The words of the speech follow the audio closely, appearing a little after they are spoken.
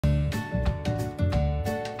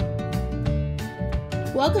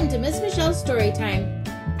Welcome to Miss Michelle's Storytime.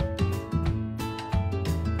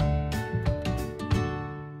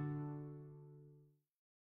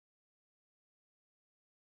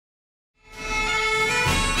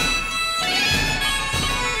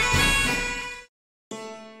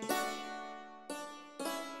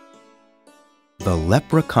 The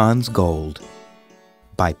Leprechaun's Gold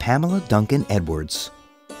by Pamela Duncan Edwards,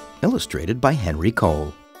 illustrated by Henry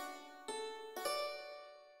Cole.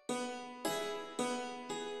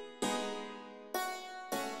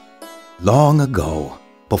 Long ago,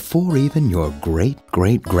 before even your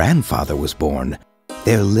great-great-grandfather was born,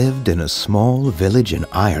 there lived in a small village in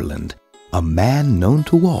Ireland a man known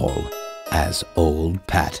to all as Old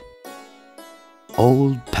Pat.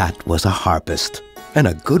 Old Pat was a harpist, and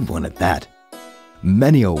a good one at that.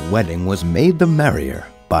 Many a wedding was made the merrier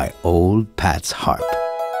by Old Pat's harp.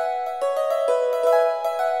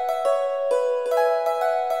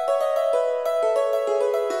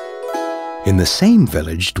 In the same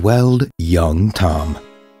village dwelled young Tom.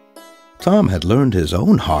 Tom had learned his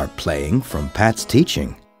own harp playing from Pat's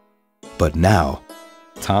teaching. But now,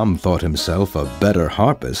 Tom thought himself a better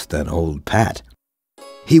harpist than Old Pat.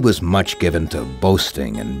 He was much given to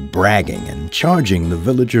boasting and bragging and charging the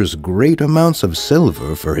villagers great amounts of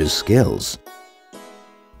silver for his skills.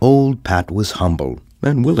 Old Pat was humble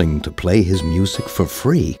and willing to play his music for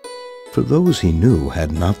free for those he knew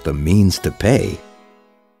had not the means to pay.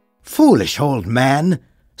 "Foolish old man,"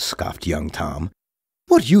 scoffed young Tom.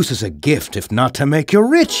 "What use is a gift if not to make you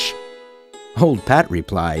rich?" Old Pat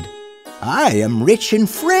replied, "I am rich in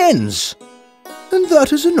friends, and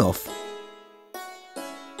that is enough."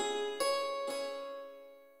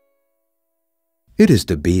 It is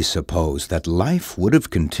to be supposed that life would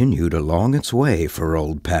have continued along its way for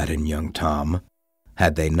Old Pat and young Tom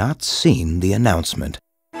had they not seen the announcement.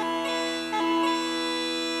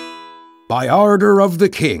 By order of the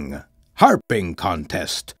king, harping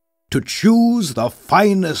contest to choose the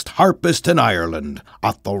finest harpist in Ireland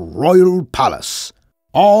at the royal palace.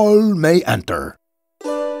 All may enter.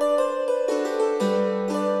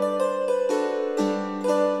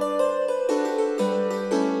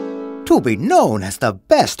 "To be known as the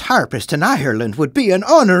best harpist in Ireland would be an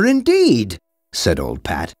honor indeed," said Old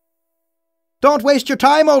Pat. "Don't waste your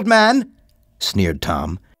time, old man," sneered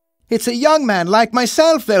Tom. "It's a young man like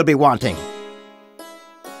myself they'll be wanting."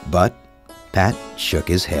 But Pat shook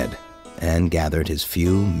his head and gathered his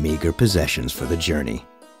few meager possessions for the journey.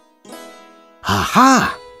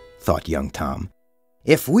 "Aha!" thought young Tom.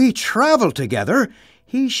 "If we travel together,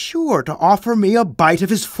 he's sure to offer me a bite of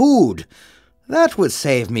his food. That would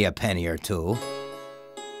save me a penny or two."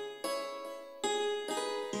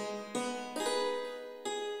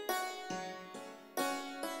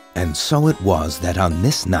 And so it was that on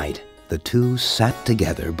this night the two sat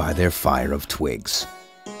together by their fire of twigs.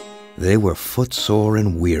 They were footsore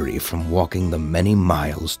and weary from walking the many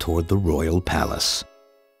miles toward the royal palace.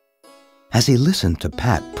 As he listened to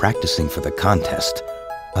Pat practicing for the contest,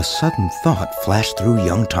 a sudden thought flashed through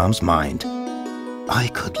young Tom's mind. I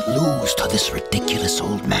could lose to this ridiculous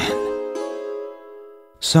old man.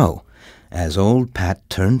 So, as Old Pat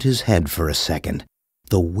turned his head for a second,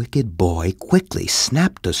 the wicked boy quickly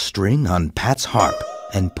snapped a string on Pat's harp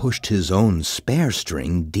and pushed his own spare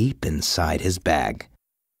string deep inside his bag.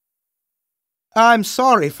 "I'm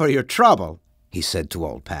sorry for your trouble," he said to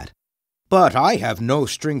Old Pat, "but I have no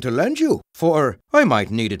string to lend you, for I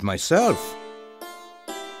might need it myself."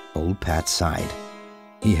 Old Pat sighed.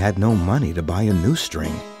 He had no money to buy a new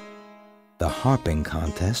string. The harping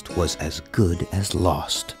contest was as good as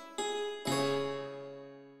lost.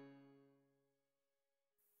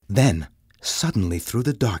 Then, suddenly through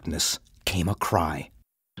the darkness, came a cry.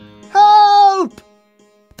 "Help!"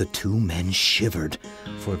 The two men shivered,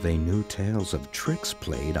 for they knew tales of tricks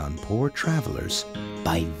played on poor travelers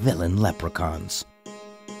by villain leprechauns.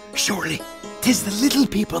 "Surely, 'tis the little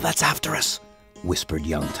people that's after us," whispered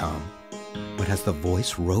young Tom. But as the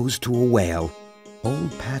voice rose to a wail,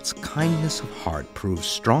 Old Pat's kindness of heart proved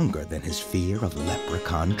stronger than his fear of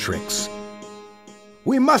leprechaun tricks.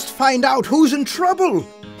 "We must find out who's in trouble,"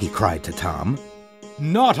 he cried to Tom.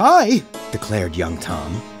 "Not I," declared young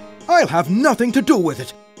Tom. "I'll have nothing to do with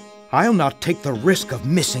it. I'll not take the risk of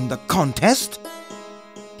missing the contest."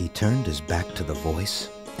 He turned his back to the voice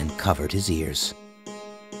and covered his ears.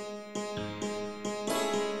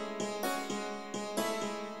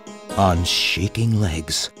 On shaking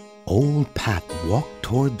legs, Old Pat walked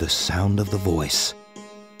toward the sound of the voice.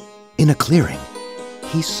 In a clearing,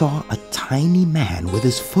 he saw a tiny man with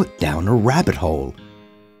his foot down a rabbit hole.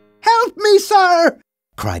 "Help me, sir!"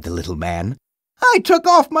 cried the little man. "I took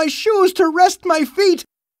off my shoes to rest my feet,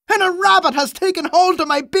 and a rabbit has taken hold of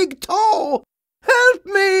my big toe! Help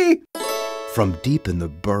me! From deep in the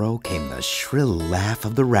burrow came the shrill laugh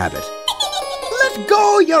of the rabbit. Let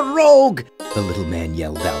go, you rogue! The little man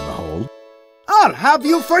yelled down the hole. I'll have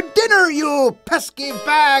you for dinner, you pesky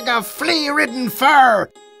bag of flea-ridden fur!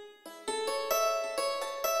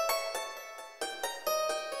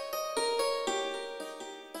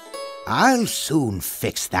 I'll soon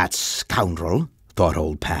fix that scoundrel, thought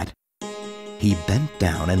old Pat. He bent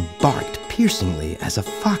down and barked piercingly as a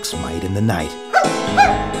fox might in the night.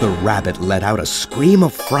 The rabbit let out a scream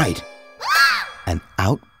of fright, and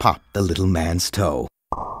out popped the little man's toe.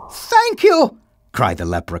 Thank you, cried the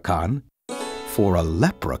leprechaun. For a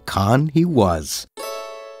leprechaun he was.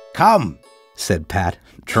 Come, said Pat,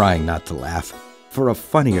 trying not to laugh, for a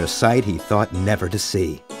funnier sight he thought never to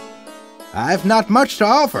see. I've not much to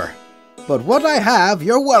offer, but what I have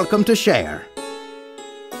you're welcome to share.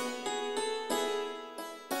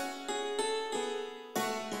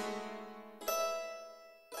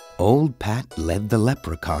 Old Pat led the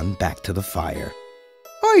leprechaun back to the fire.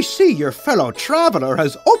 I see your fellow traveler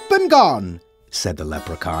has up and gone, said the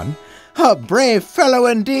leprechaun. A brave fellow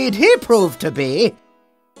indeed he proved to be.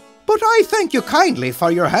 But I thank you kindly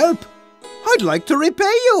for your help. I'd like to repay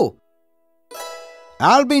you.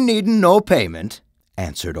 I'll be needing no payment,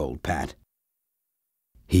 answered old Pat.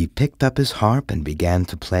 He picked up his harp and began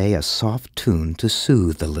to play a soft tune to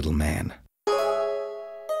soothe the little man.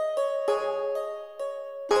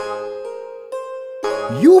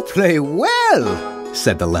 You play well,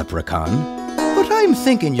 said the leprechaun, but I'm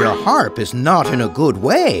thinking your harp is not in a good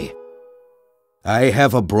way. I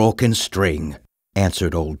have a broken string,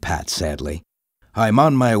 answered old Pat sadly. I'm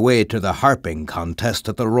on my way to the harping contest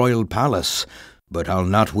at the royal palace, but I'll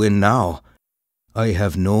not win now. I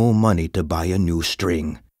have no money to buy a new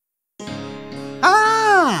string.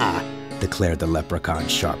 Ah, declared the leprechaun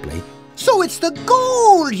sharply. So it's the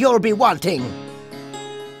gold you'll be wanting.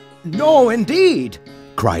 No, indeed,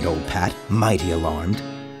 cried old Pat, mighty alarmed.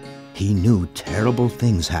 He knew terrible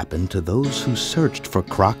things happened to those who searched for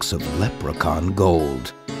crocks of leprechaun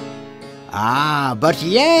gold. Ah, but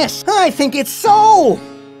yes, I think it's so,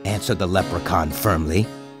 answered the leprechaun firmly.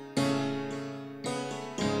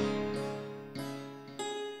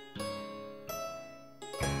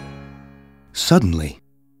 Suddenly,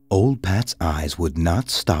 old Pat's eyes would not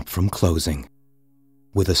stop from closing.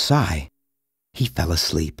 With a sigh, he fell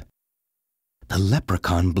asleep. The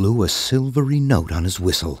leprechaun blew a silvery note on his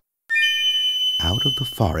whistle. Out of the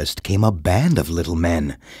forest came a band of little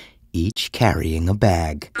men, each carrying a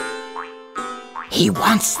bag. He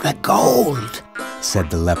wants the gold, said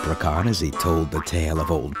the leprechaun as he told the tale of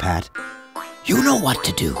old Pat. You know what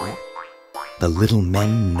to do. The little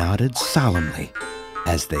men nodded solemnly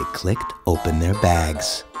as they clicked open their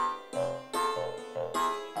bags.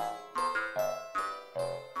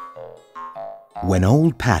 When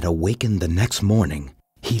old Pat awakened the next morning,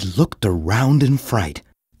 he looked around in fright,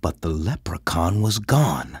 but the leprechaun was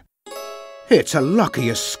gone. It's a lucky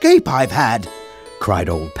escape I've had, cried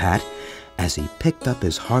old Pat as he picked up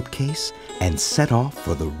his harp case and set off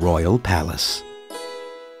for the royal palace.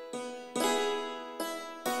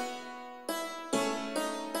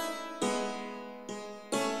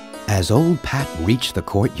 As old Pat reached the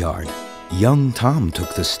courtyard, young Tom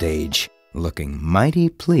took the stage, looking mighty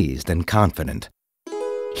pleased and confident.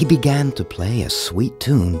 He began to play a sweet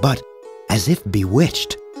tune, but, as if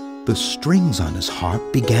bewitched, the strings on his harp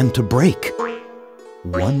began to break.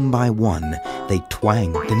 One by one, they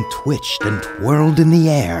twanged and twitched and twirled in the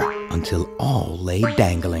air until all lay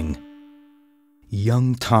dangling.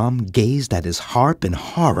 Young Tom gazed at his harp in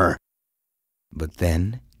horror, but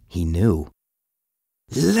then he knew.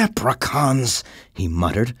 Leprechauns, he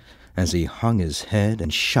muttered as he hung his head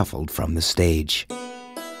and shuffled from the stage.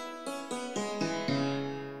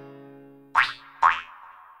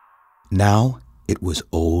 Now it was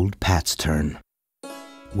old Pat's turn.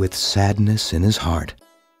 With sadness in his heart,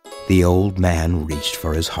 the old man reached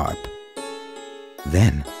for his harp.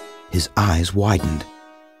 Then his eyes widened,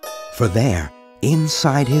 for there,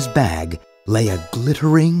 inside his bag, lay a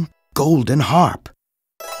glittering golden harp.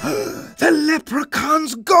 The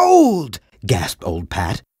leprechaun's gold! Gasped old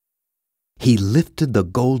Pat. He lifted the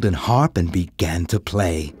golden harp and began to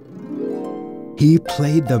play. He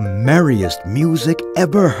played the merriest music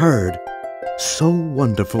ever heard, so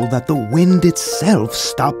wonderful that the wind itself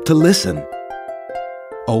stopped to listen.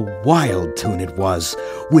 A wild tune it was,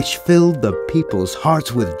 which filled the people's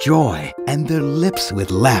hearts with joy and their lips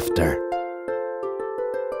with laughter.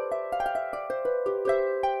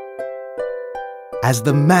 As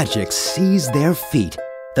the magic seized their feet,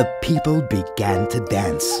 the people began to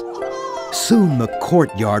dance. Soon the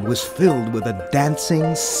courtyard was filled with a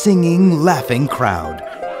dancing, singing, laughing crowd.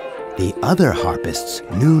 The other harpists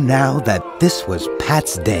knew now that this was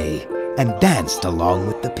Pat's day and danced along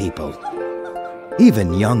with the people.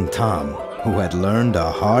 Even young Tom, who had learned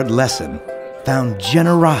a hard lesson, found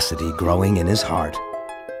generosity growing in his heart.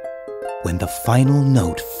 When the final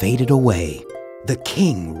note faded away, the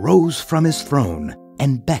king rose from his throne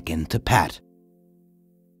and beckoned to Pat.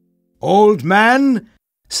 "Old man,"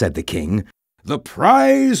 said the king, "the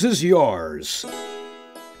prize is yours.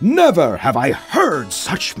 Never have I heard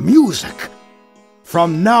such music.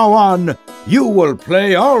 From now on, you will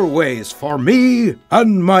play always for me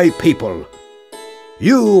and my people.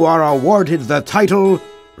 You are awarded the title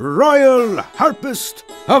Royal Harpist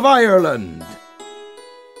of Ireland."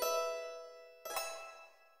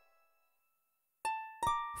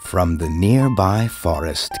 From the nearby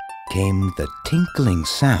forest came the tinkling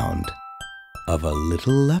sound of a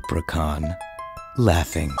little leprechaun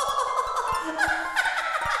laughing.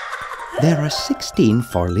 There are 16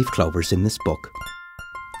 four-leaf clovers in this book.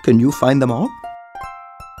 Can you find them all?